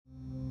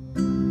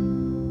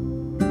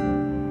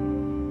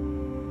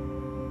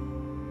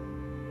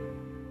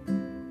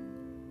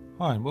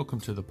Hi, and welcome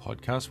to the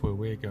podcast where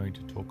we're going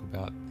to talk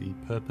about the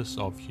purpose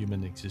of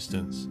human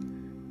existence.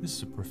 This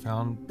is a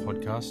profound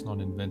podcast not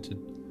invented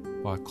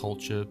by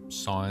culture,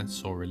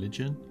 science, or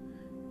religion,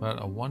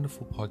 but a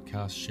wonderful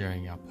podcast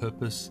sharing our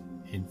purpose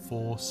in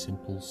 4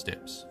 simple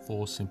steps,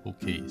 4 simple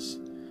keys.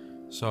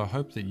 So I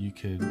hope that you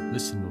can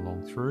listen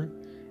along through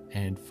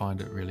and find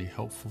it really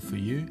helpful for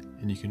you,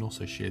 and you can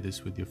also share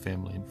this with your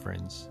family and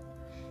friends.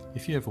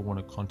 If you ever want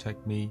to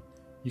contact me,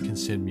 you can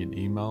send me an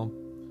email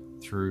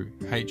through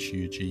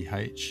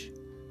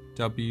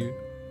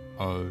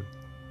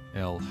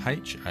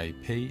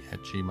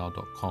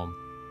hughwolhap@gmail.com.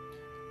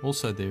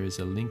 Also, there is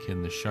a link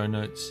in the show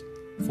notes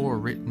for a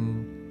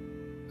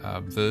written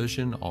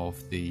version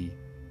of the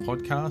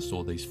podcast,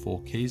 or these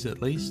 4 keys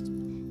at least,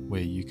 where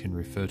you can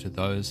refer to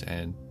those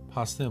and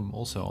pass them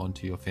also on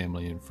to your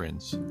family and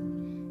friends.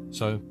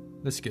 So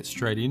let's get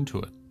straight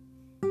into it.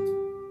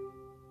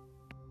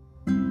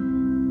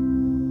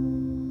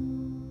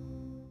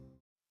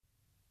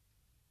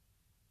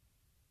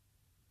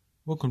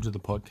 Welcome to the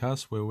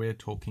podcast where we're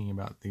talking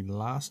about the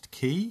last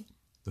key,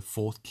 the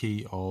 4th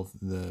key of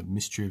the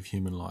mystery of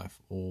human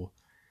life, or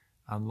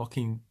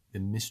unlocking the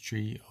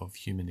mystery of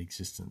human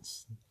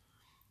existence.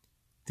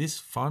 This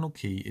final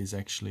key is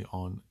actually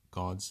on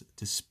God's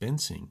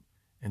dispensing,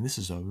 and this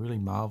is a really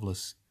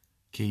marvelous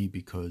key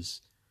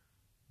because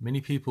many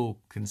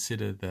people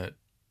consider that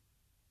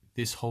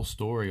this whole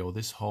story or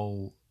this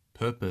whole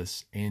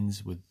purpose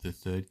ends with the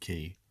 3rd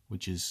key,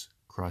 which is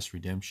Christ's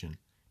redemption.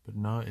 But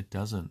no, it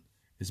doesn't.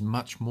 There's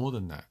much more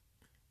than that.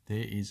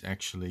 There is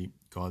actually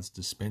God's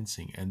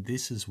dispensing. And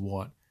this is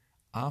what,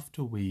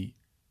 after we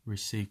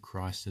receive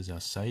Christ as our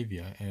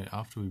Savior, and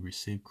after we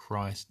receive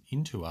Christ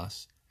into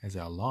us as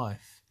our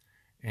life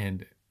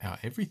and our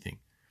everything,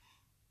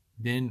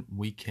 then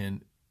we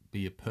can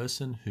be a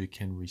person who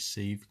can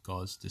receive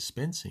God's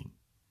dispensing.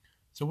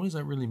 So what does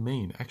that really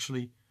mean?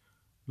 Actually,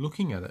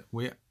 looking at it,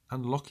 we're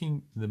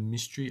unlocking the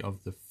mystery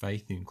of the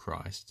faith in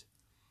Christ.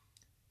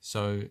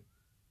 So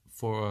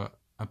for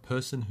a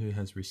person who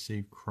has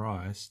received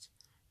Christ,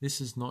 this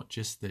is not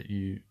just that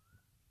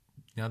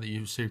now that you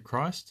receive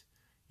Christ,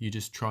 you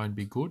just try and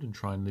be good and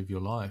try and live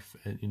your life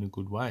in a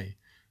good way.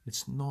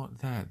 It's not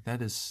that.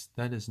 That is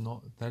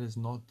not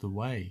the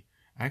way.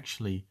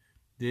 Actually,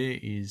 there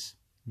is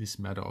this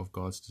matter of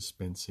God's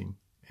dispensing,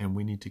 and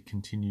we need to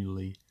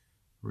continually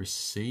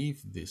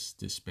receive this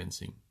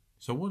dispensing.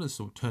 So what does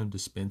the term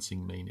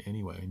dispensing mean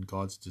anyway in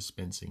God's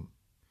dispensing?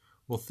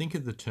 Well, think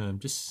of the term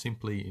just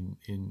simply in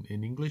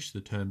English, the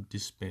term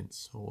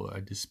dispense or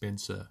a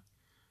dispenser.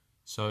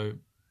 So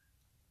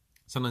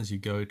sometimes you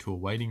go to a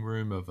waiting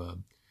room of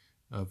a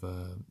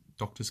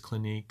doctor's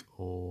clinic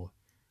or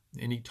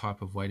any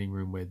type of waiting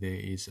room where there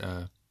is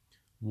a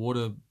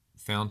water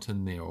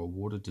fountain there or a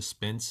water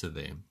dispenser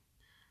there.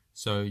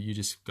 So you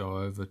just go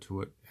over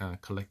to it,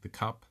 collect the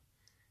cup,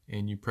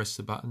 and you press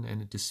the button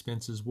and it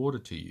dispenses water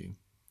to you.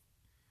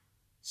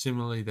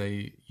 Similarly,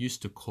 they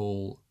used to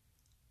call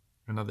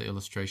another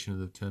illustration of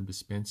the term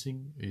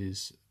dispensing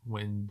is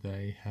when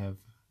they have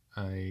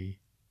a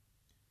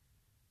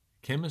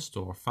chemist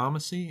or a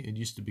pharmacy. It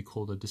used to be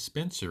called a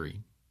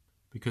dispensary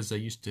because they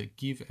used to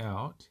give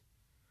out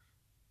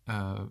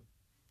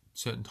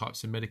certain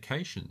types of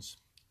medications.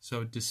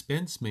 So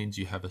dispense means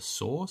you have a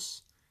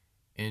source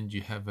and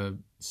you have a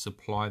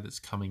supply that's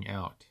coming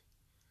out.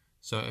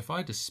 So if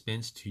I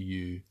dispense to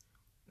you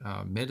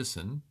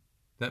medicine,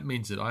 that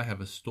means that I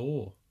have a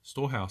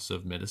storehouse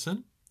of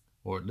medicine,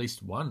 or at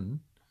least one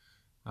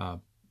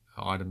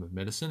item of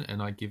medicine,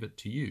 and I give it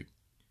to you.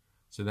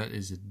 So that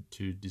is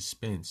to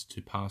dispense,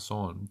 to pass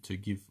on, to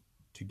give.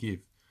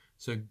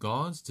 So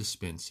God's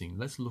dispensing,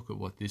 let's look at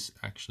what this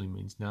actually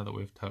means. Now that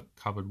we've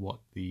covered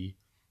what the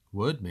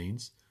word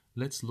means,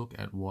 let's look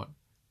at what's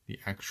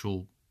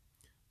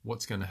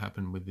going to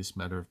happen with this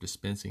matter of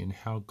dispensing and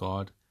how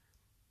God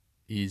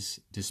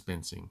is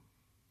dispensing.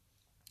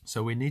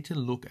 So we need to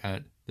look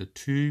at the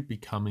 2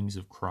 becomings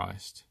of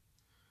Christ.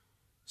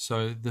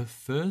 So the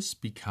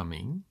first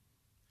becoming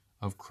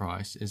of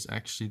Christ is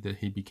actually that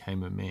he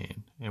became a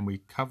man, and we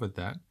covered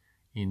that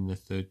in the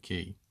 3rd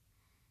key.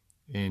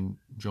 And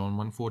John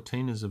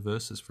 1:14 is a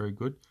verse that's very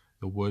good.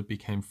 The Word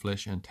became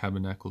flesh and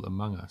tabernacled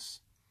among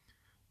us.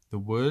 The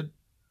Word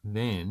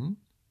then,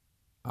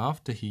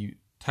 after he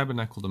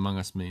tabernacled among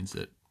us, means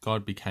that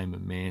God became a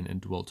man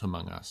and dwelt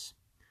among us.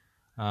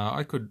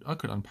 I could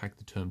unpack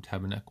the term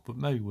tabernacle, but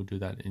maybe we'll do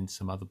that in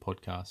some other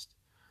podcast.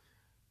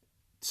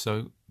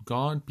 So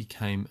God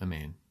became a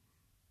man.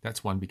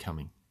 That's one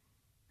becoming.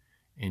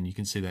 And you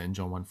can see that in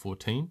John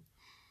 1:14.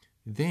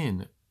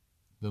 Then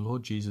the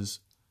Lord Jesus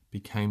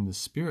became the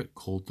Spirit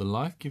called the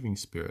life-giving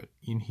Spirit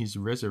in his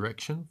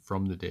resurrection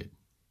from the dead.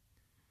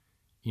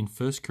 In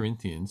 1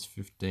 Corinthians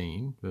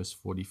 15, verse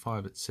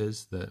 45, it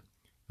says that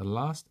the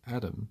last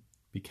Adam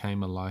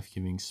became a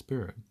life-giving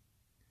spirit.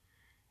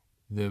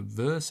 The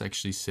verse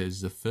actually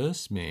says the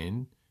first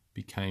man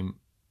became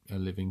a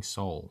living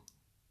soul.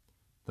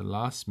 The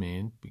last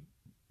man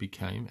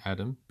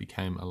Adam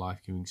became a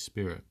life-giving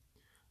spirit.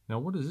 Now,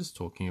 what is this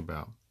talking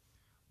about?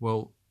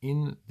 Well,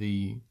 in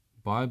the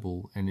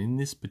Bible, and in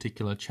this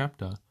particular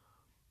chapter,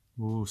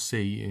 we'll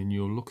see, and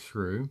you'll look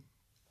through,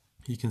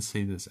 you can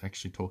see that it's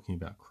actually talking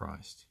about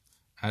Christ.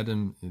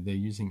 Adam, they're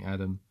using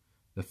Adam.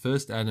 The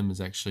first Adam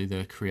is actually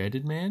the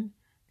created man.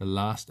 The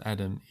last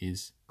Adam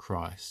is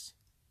Christ,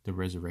 the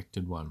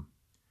resurrected one.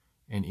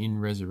 And in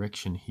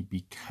resurrection, he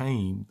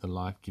became the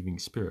life-giving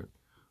spirit.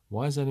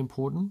 Why is that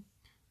important?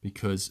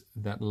 Because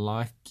that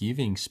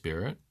life-giving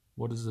spirit,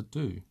 what does it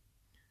do?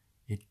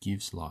 It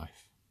gives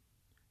life.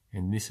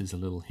 And this is a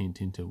little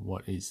hint into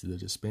what is the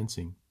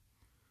dispensing.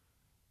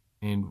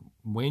 And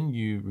when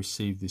you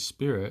receive this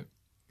spirit,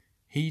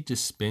 he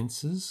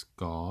dispenses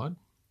God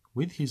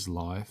with his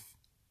life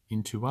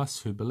into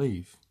us who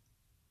believe.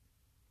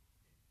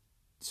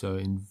 So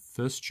in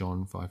 1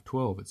 John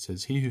 5:12 it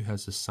says, "He who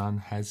has the Son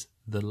has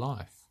the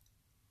life.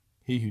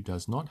 He who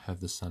does not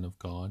have the Son of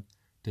God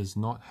does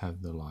not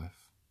have the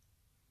life."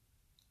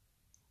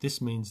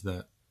 This means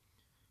that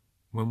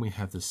when we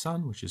have the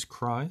Son, which is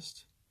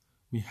Christ,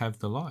 we have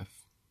the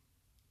life.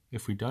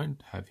 If we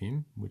don't have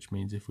him, which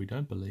means if we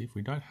don't believe,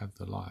 we don't have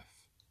the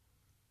life.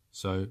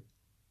 So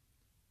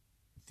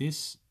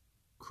this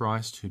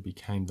Christ who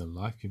became the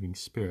life-giving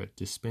spirit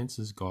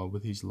dispenses God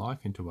with his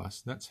life into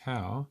us. That's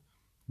how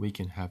we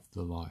can have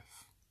the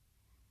life.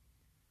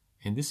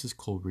 And this is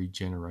called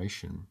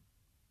regeneration.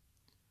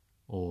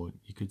 Or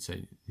you could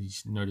say,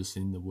 notice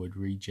in the word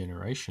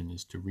regeneration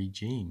is to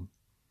regene,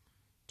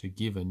 to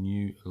give a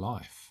new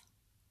life.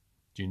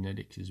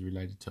 Genetics is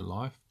related to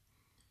life.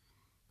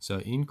 So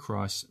in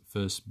Christ's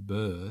first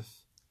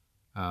birth,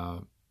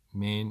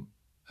 man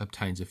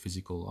obtains a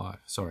physical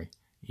life.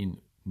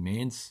 In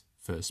man's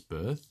first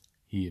birth,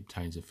 he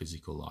obtains a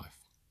physical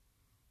life.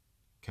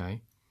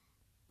 Okay?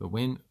 But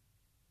when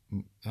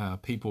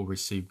people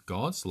receive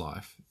God's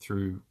life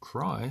through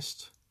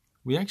Christ,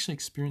 we actually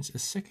experience a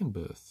second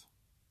birth.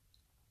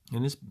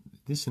 And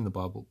this in the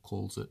Bible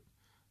calls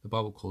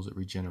it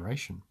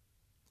regeneration.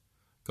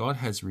 God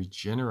has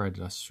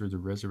regenerated us through the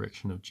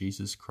resurrection of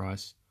Jesus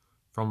Christ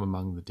from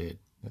among the dead.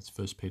 That's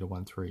 1 Peter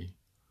 1:3.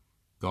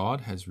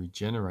 God has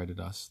regenerated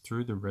us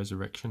through the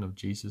resurrection of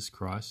Jesus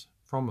Christ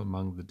from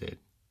among the dead.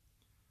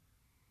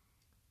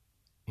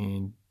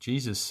 And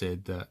Jesus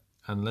said that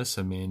unless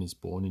a man is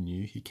born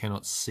anew, he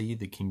cannot see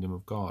the kingdom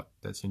of God.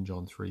 That's in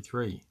John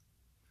 3:3.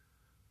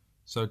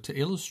 So to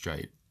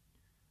illustrate,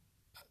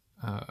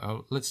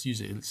 let's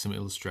use some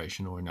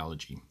illustration or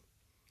analogy.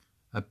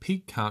 A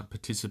pig can't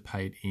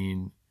participate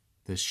in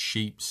the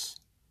sheep's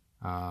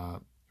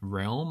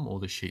realm or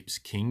the sheep's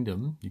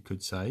kingdom, you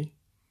could say,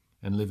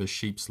 and live a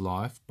sheep's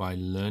life by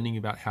learning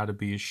about how to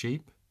be a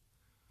sheep,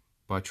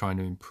 by trying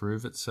to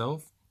improve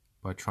itself,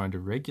 by trying to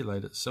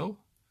regulate itself.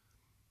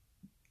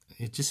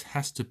 It just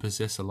has to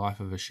possess a life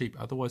of a sheep.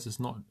 Otherwise, it's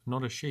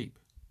not a sheep.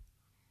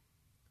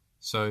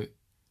 So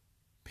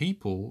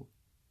people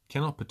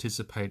cannot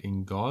participate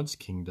in God's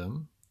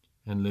kingdom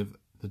and live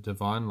the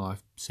divine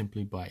life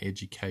simply by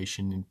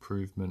education,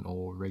 improvement,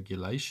 or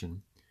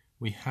regulation.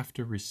 We have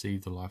to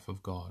receive the life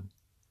of God.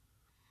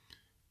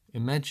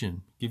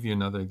 Imagine, give you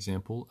another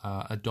example,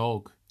 a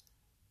dog.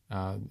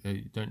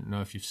 I don't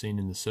know if you've seen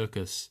in the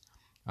circus,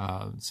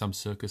 some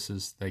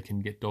circuses, they can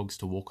get dogs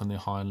to walk on their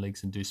hind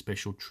legs and do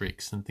special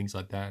tricks and things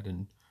like that,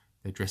 and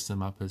they dress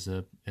them up as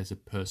a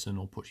person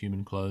or put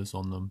human clothes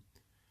on them.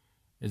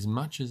 As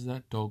much as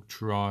that dog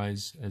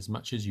tries, as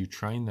much as you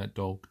train that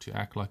dog to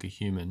act like a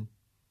human,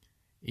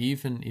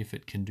 even if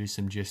it can do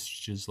some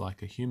gestures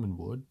like a human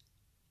would,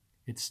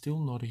 it's still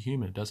not a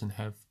human. It doesn't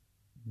have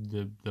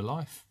the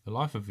life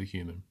of a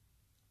human.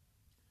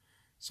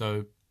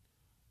 So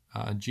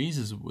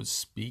Jesus was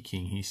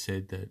speaking. He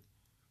said that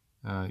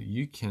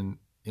you can,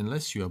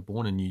 unless you are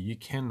born anew, you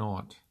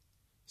cannot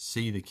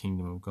see the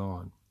kingdom of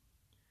God.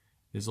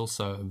 There's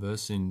also a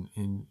verse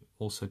in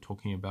also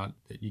talking about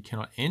that you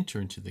cannot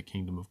enter into the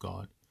kingdom of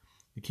God.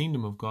 The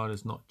kingdom of God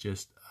is not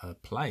just a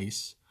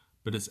place,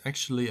 but it's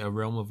actually a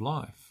realm of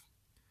life.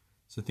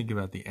 So think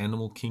about the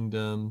animal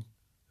kingdom,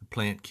 the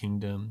plant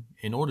kingdom.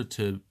 In order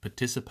to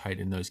participate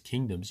in those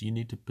kingdoms, you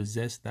need to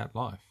possess that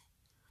life.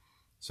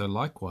 So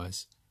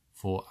likewise,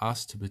 for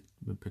us to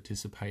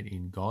participate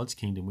in God's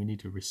kingdom, we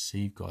need to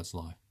receive God's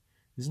life.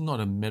 This is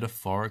not a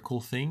metaphorical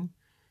thing.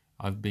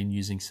 I've been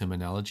using some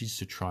analogies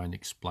to try and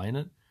explain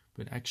it,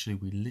 but actually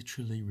we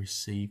literally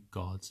receive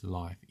God's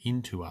life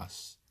into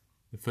us.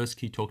 The first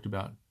key talked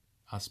about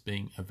us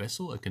being a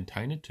vessel, a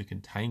container to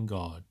contain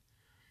God,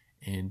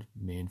 and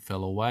man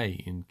fell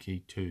away in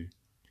key 2.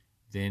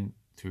 Then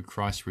through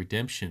Christ's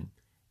redemption,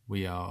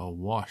 we are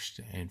washed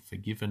and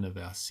forgiven of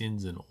our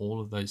sins and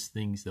all of those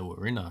things that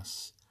were in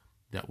us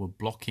that were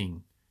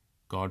blocking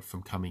God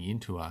from coming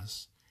into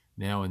us.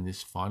 Now in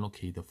this final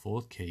key, the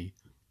 4th key,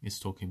 is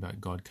talking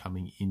about God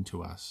coming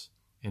into us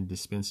and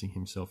dispensing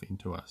himself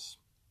into us.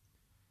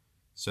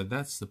 So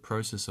that's the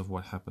process of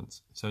what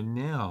happens. So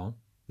now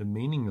the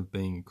meaning of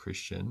being a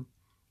Christian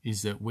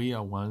is that we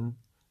are one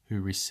who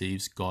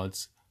receives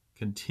God's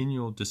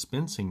continual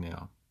dispensing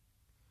now.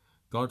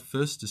 God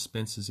first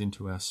dispenses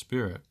into our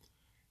spirit.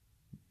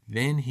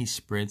 Then he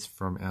spreads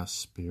from our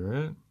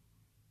spirit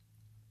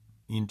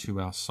into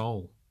our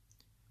soul.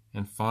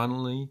 And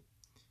finally,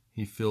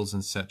 he fills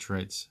and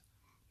saturates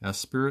our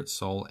spirit,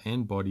 soul,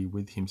 and body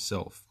with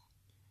himself.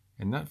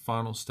 And that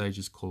final stage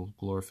is called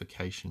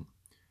glorification.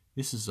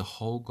 This is the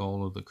whole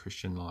goal of the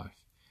Christian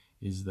life,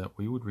 is that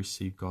we would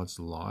receive God's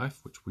life,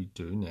 which we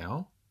do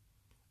now,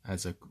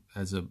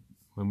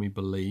 when we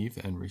believe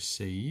and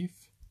receive,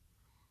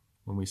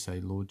 when we say,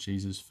 Lord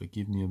Jesus,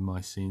 forgive me of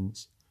my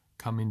sins,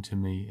 come into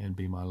me and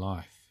be my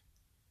life.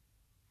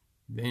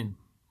 Then,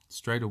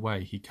 straight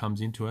away, he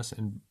comes into us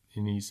and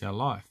he's our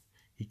life.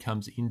 He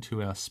comes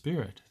into our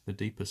spirit, the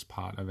deepest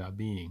part of our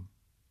being.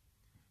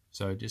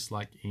 So just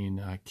like in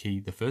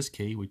the first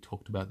key, we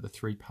talked about the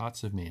three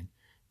parts of man,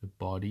 the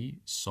body,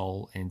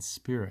 soul, and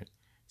spirit.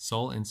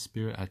 Soul and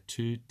spirit are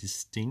two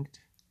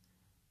distinct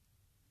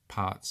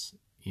parts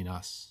in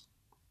us.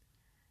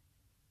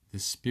 The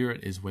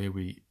spirit is where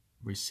we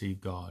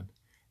receive God.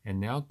 And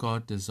now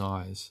God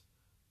desires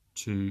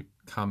to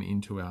come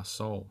into our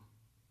soul.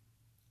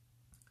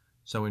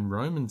 So in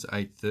Romans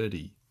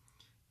 8:30,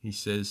 he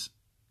says,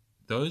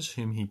 those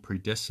whom he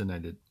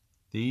predestinated,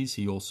 these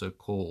he also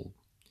called.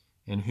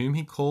 And whom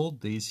he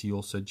called, these he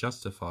also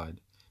justified.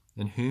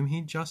 And whom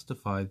he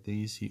justified,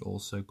 these he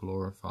also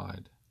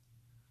glorified.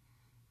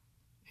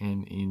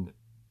 And in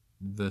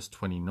verse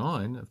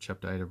 29 of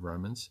chapter 8 of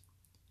Romans,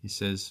 he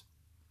says,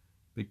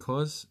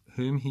 because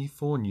whom he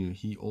foreknew,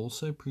 he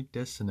also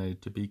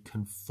predestinated to be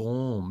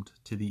conformed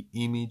to the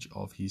image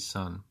of his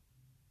Son.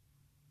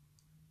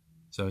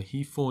 So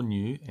he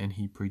foreknew and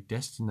he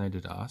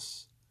predestinated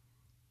us,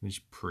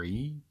 which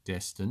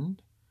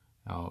predestined,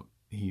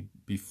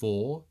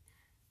 before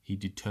he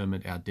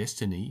determined our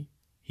destiny,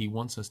 he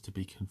wants us to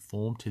be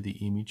conformed to the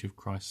image of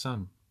Christ's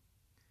Son.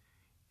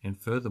 And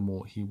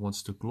furthermore, he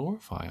wants to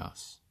glorify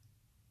us.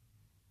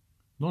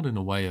 Not in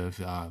a way of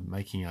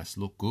making us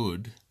look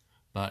good,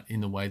 but in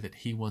the way that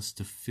he wants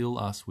to fill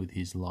us with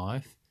his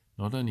life,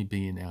 not only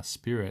be in our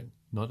spirit,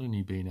 not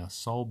only be in our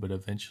soul, but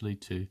eventually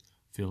to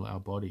fill our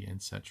body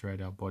and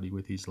saturate our body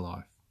with his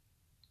life.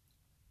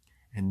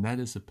 And that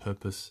is the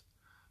purpose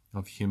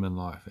of human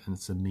life, and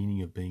it's the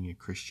meaning of being a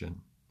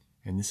Christian.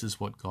 And this is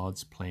what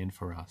God's planned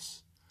for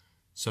us.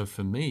 So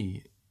for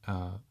me,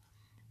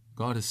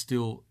 God is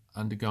still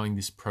undergoing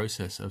this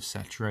process of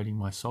saturating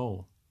my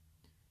soul.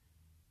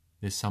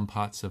 There's some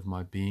parts of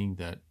my being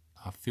that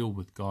are filled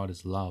with God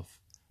as love,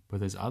 but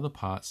there's other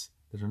parts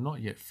that are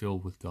not yet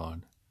filled with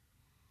God.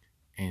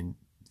 And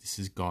this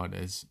is God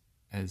as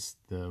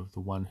the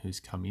one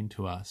who's come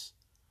into us.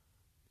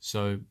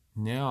 So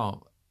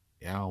now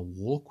our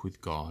walk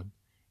with God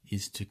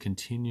is to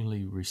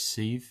continually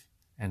receive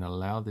and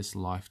allow this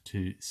life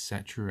to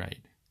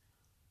saturate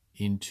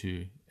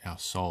into our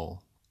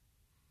soul.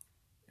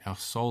 Our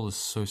soul is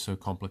so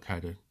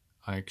complicated.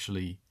 I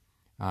actually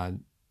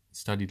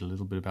studied a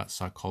little bit about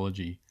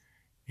psychology,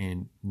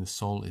 and the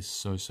soul is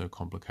so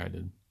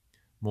complicated,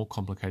 more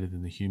complicated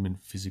than the human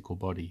physical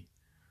body.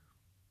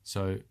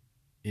 So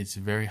it's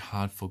very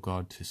hard for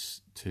God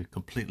to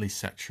completely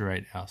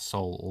saturate our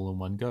soul all in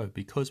one go,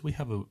 because we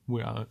have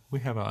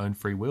our own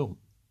free will,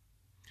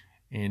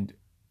 and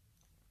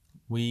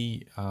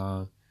we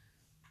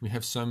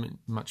have so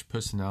much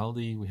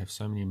personality, we have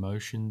so many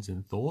emotions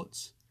and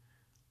thoughts.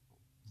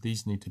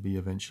 These need to be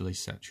eventually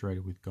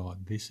saturated with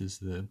God. This is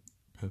the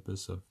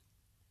purpose of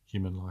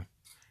human life.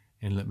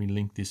 And let me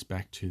link this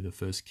back to the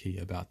first key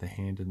about the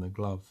hand and the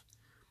glove.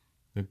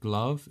 The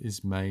glove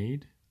is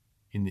made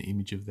in the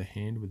image of the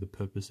hand with the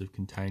purpose of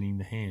containing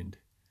the hand.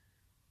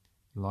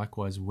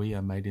 Likewise, we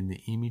are made in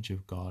the image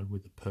of God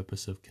with the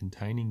purpose of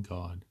containing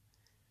God.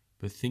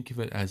 But think of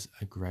it as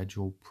a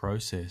gradual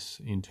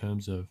process in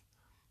terms of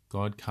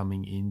God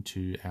coming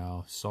into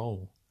our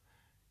soul.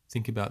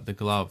 Think about the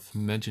glove.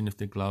 Imagine if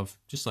the glove,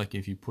 just like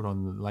if you put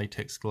on the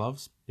latex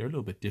gloves, they're a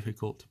little bit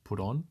difficult to put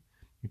on.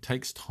 It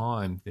takes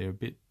time.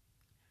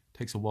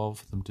 Takes a while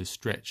for them to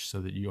stretch so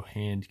that your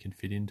hand can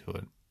fit into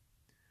it.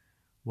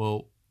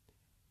 Well,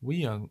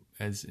 we are,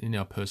 as in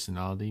our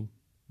personality,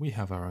 we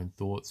have our own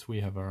thoughts, we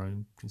have our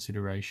own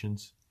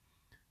considerations.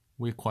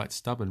 We're quite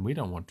stubborn. We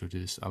don't want to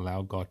just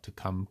allow God to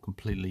come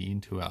completely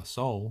into our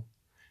soul.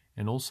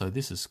 And also,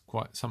 this is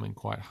something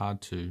quite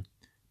hard to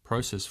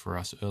process for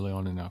us early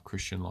on in our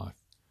Christian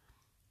life.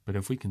 But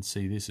if we can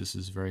see this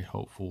is very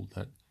helpful,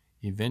 that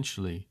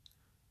eventually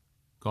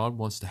God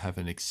wants to have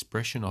an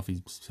expression of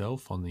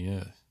himself on the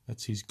earth.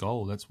 That's his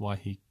goal. That's why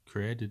he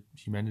created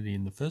humanity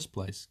in the first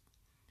place.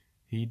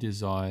 He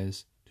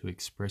desires to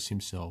express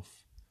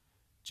himself.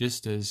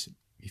 Just as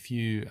if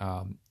you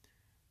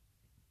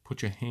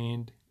put your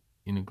hand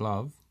in a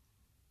glove,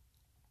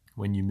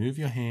 when you move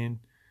your hand,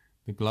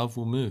 the glove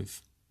will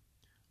move.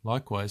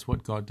 Likewise,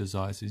 what God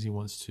desires is he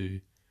wants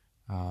to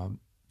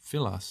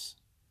fill us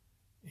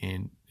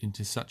and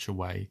into such a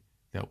way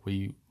that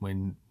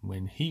when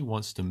he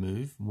wants to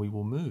move, we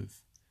will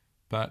move.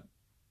 But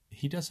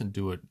he doesn't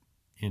do it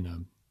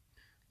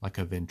like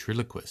a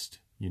ventriloquist,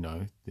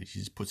 that he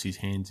just puts his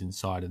hands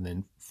inside and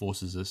then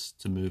forces us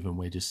to move and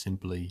we're just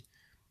simply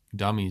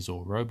dummies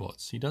or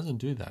robots. He doesn't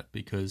do that,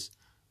 because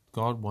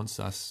God wants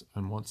us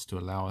and wants to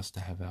allow us to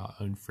have our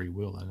own free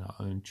will and our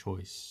own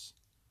choice.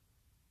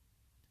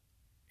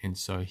 And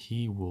so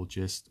he will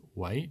just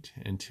wait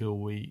until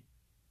we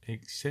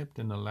accept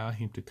and allow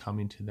him to come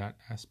into that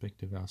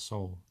aspect of our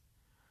soul.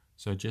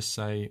 So just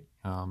say,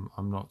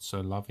 I'm not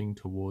so loving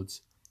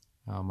towards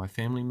my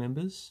family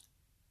members.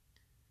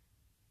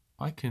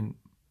 I can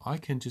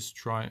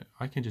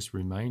just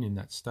remain in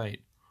that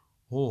state.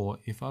 Or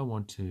if I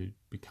want to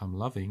become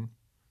loving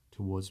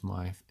towards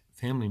my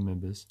family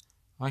members,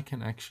 I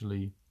can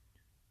actually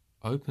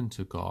open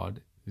to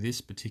God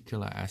this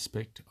particular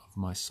aspect of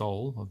my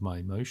soul, of my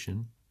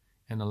emotion,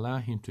 and allow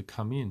him to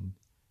come in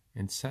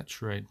and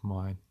saturate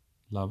my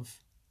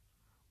love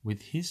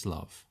with his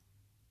love.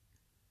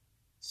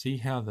 See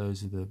how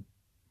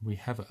we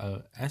have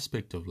an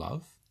aspect of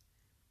love,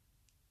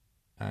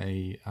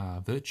 a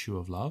virtue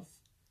of love,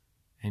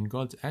 and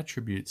God's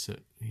attributes,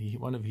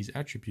 one of his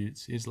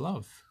attributes is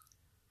love.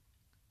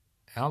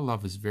 Our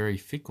love is very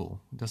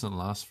fickle. It doesn't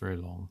last very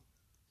long,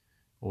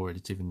 or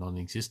it's even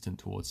non-existent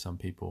towards some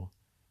people.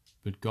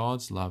 But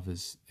God's love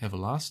is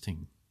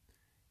everlasting.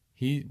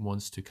 He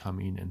wants to come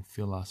in and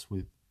fill us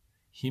with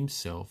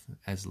himself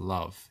as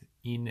love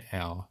in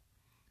our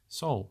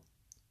soul.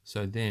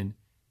 So then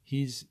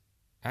his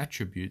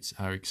attributes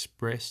are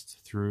expressed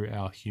through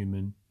our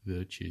human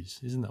virtues.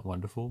 Isn't that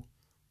wonderful?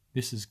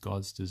 This is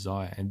God's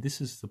desire, and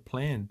this is the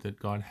plan that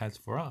God has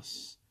for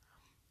us.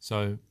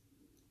 So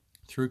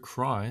through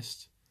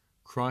Christ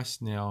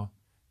now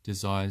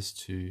desires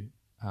to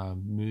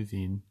move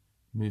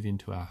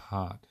into our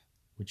heart,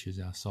 which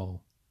is our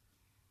soul,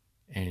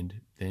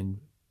 and then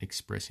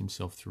express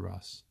himself through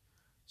us.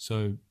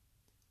 So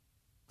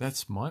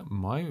that's my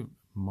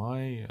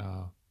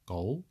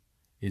goal,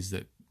 is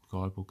that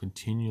God will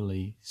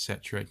continually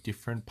saturate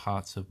different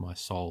parts of my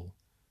soul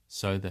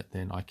so that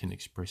then I can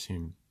express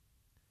him.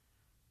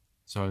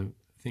 So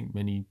I think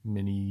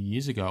many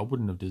years ago I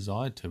wouldn't have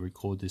desired to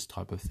record this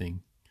type of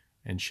thing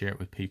and share it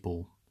with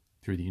people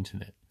through the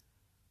internet.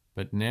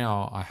 But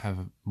now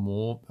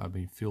I've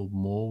been filled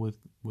more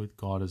with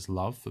God's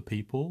love for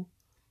people,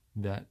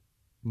 that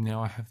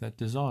now I have that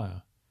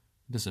desire.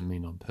 It doesn't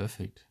mean I'm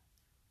perfect.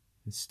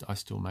 I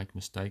still make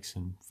mistakes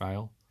and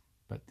fail,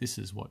 but this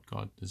is what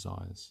God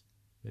desires,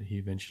 that he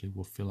eventually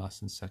will fill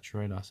us and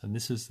saturate us. And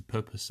this is the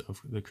purpose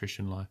of the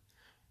Christian life,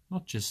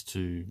 not just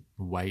to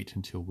wait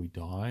until we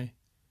die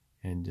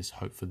and just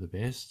hope for the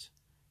best,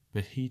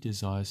 but he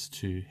desires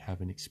to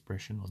have an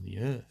expression on the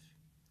earth.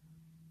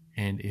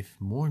 And if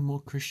more and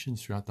more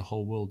Christians throughout the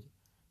whole world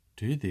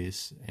do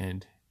this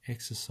and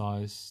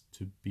exercise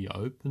to be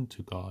open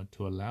to God,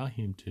 to allow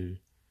him to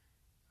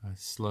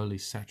slowly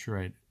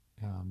saturate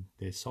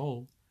their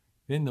soul,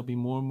 then there'll be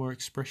more and more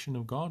expression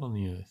of God on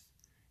the earth.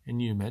 And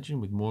you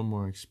imagine, with more and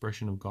more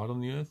expression of God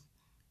on the earth,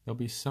 there'll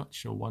be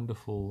such a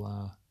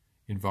wonderful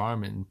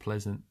environment and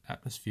pleasant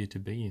atmosphere to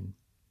be in.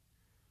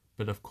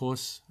 But of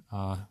course,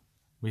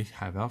 we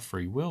have our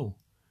free will.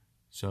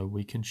 So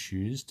we can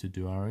choose to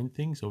do our own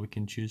things, or we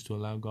can choose to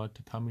allow God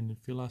to come in and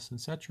fill us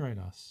and saturate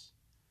us.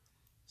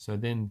 So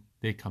then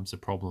there comes a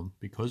problem.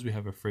 Because we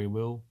have a free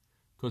will,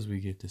 because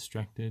we get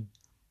distracted,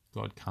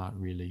 God can't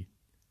really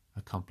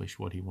accomplish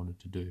what he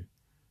wanted to do.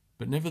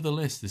 But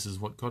nevertheless, this is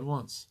what God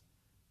wants.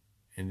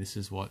 And this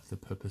is what the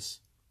purpose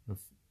of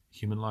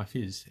human life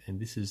is. And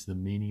this is the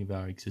meaning of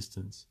our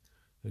existence,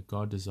 that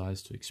God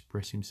desires to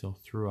express himself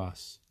through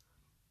us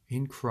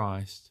in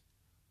Christ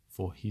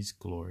for his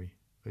glory,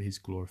 for his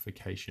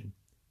glorification.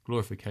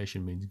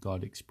 Glorification means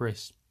God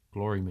expressed.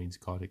 Glory means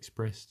God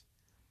expressed.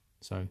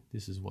 So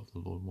this is what the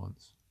Lord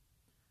wants.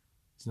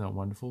 Isn't that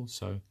wonderful?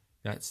 So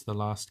that's the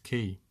last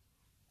key.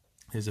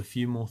 There's a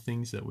few more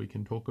things that we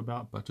can talk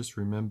about, but just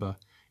remember,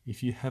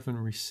 if you haven't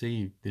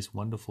received this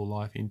wonderful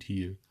life into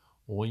you,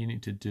 all you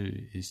need to do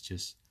is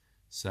just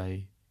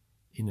say,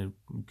 in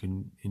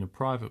a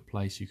private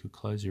place, you could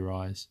close your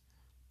eyes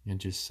and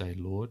just say,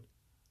 Lord,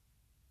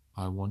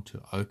 I want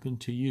to open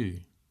to you,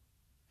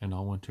 and I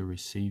want to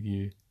receive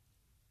you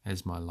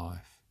as my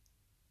life.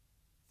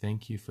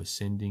 Thank you for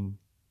sending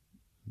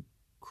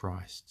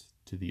Christ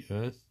to the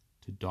earth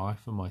to die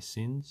for my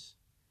sins,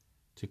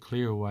 to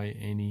clear away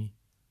any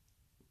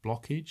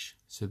blockage,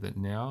 so that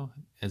now,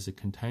 as a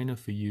container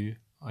for you,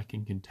 I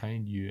can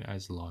contain you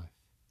as life.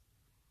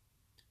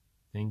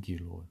 Thank you,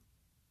 Lord.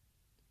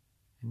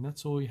 And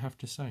that's all you have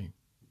to say.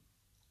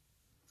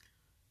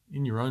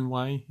 In your own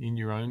way, in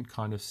your own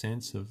kind of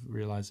sense of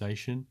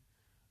realization,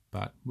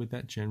 but with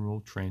that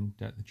general trend,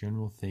 that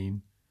general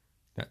theme,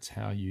 that's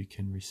how you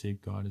can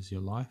receive God as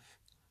your life.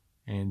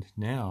 And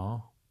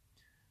now,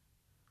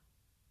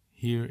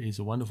 here is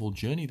a wonderful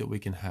journey that we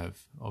can have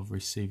of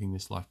receiving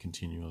this life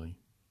continually.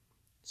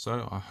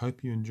 So I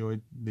hope you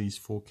enjoyed these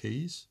 4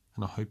 keys,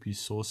 and I hope you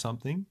saw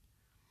something.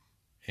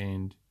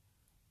 And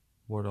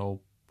what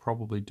I'll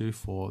probably do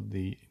for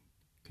the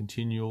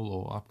continual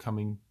or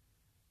upcoming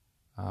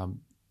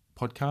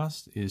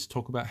podcast is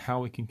talk about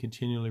how we can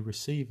continually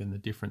receive and the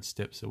different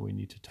steps that we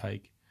need to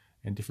take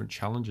and different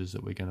challenges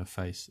that we're going to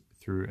face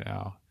through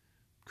our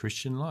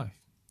Christian life.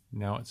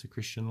 Now it's a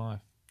Christian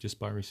life just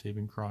by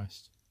receiving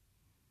Christ.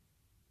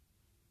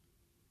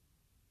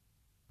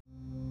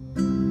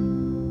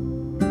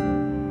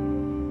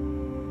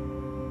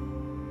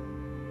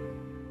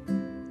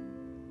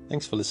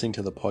 Thanks for listening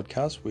to the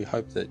podcast. We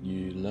hope that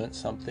you learnt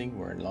something,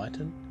 were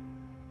enlightened.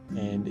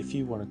 And if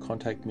you want to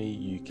contact me,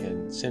 you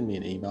can send me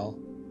an email,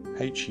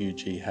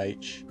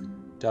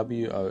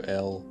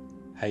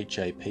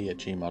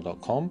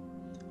 hughwolhap@gmail.com.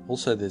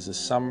 Also, there's a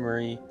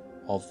summary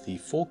of the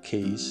 4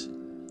 keys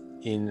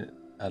in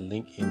a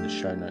link in the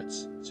show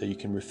notes. So you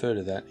can refer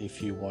to that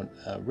if you want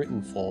a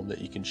written form that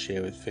you can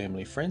share with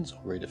family, friends, or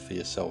read it for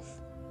yourself.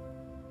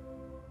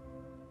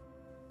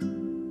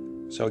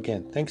 So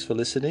again, thanks for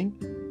listening,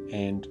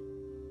 and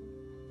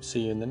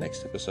see you in the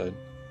next episode.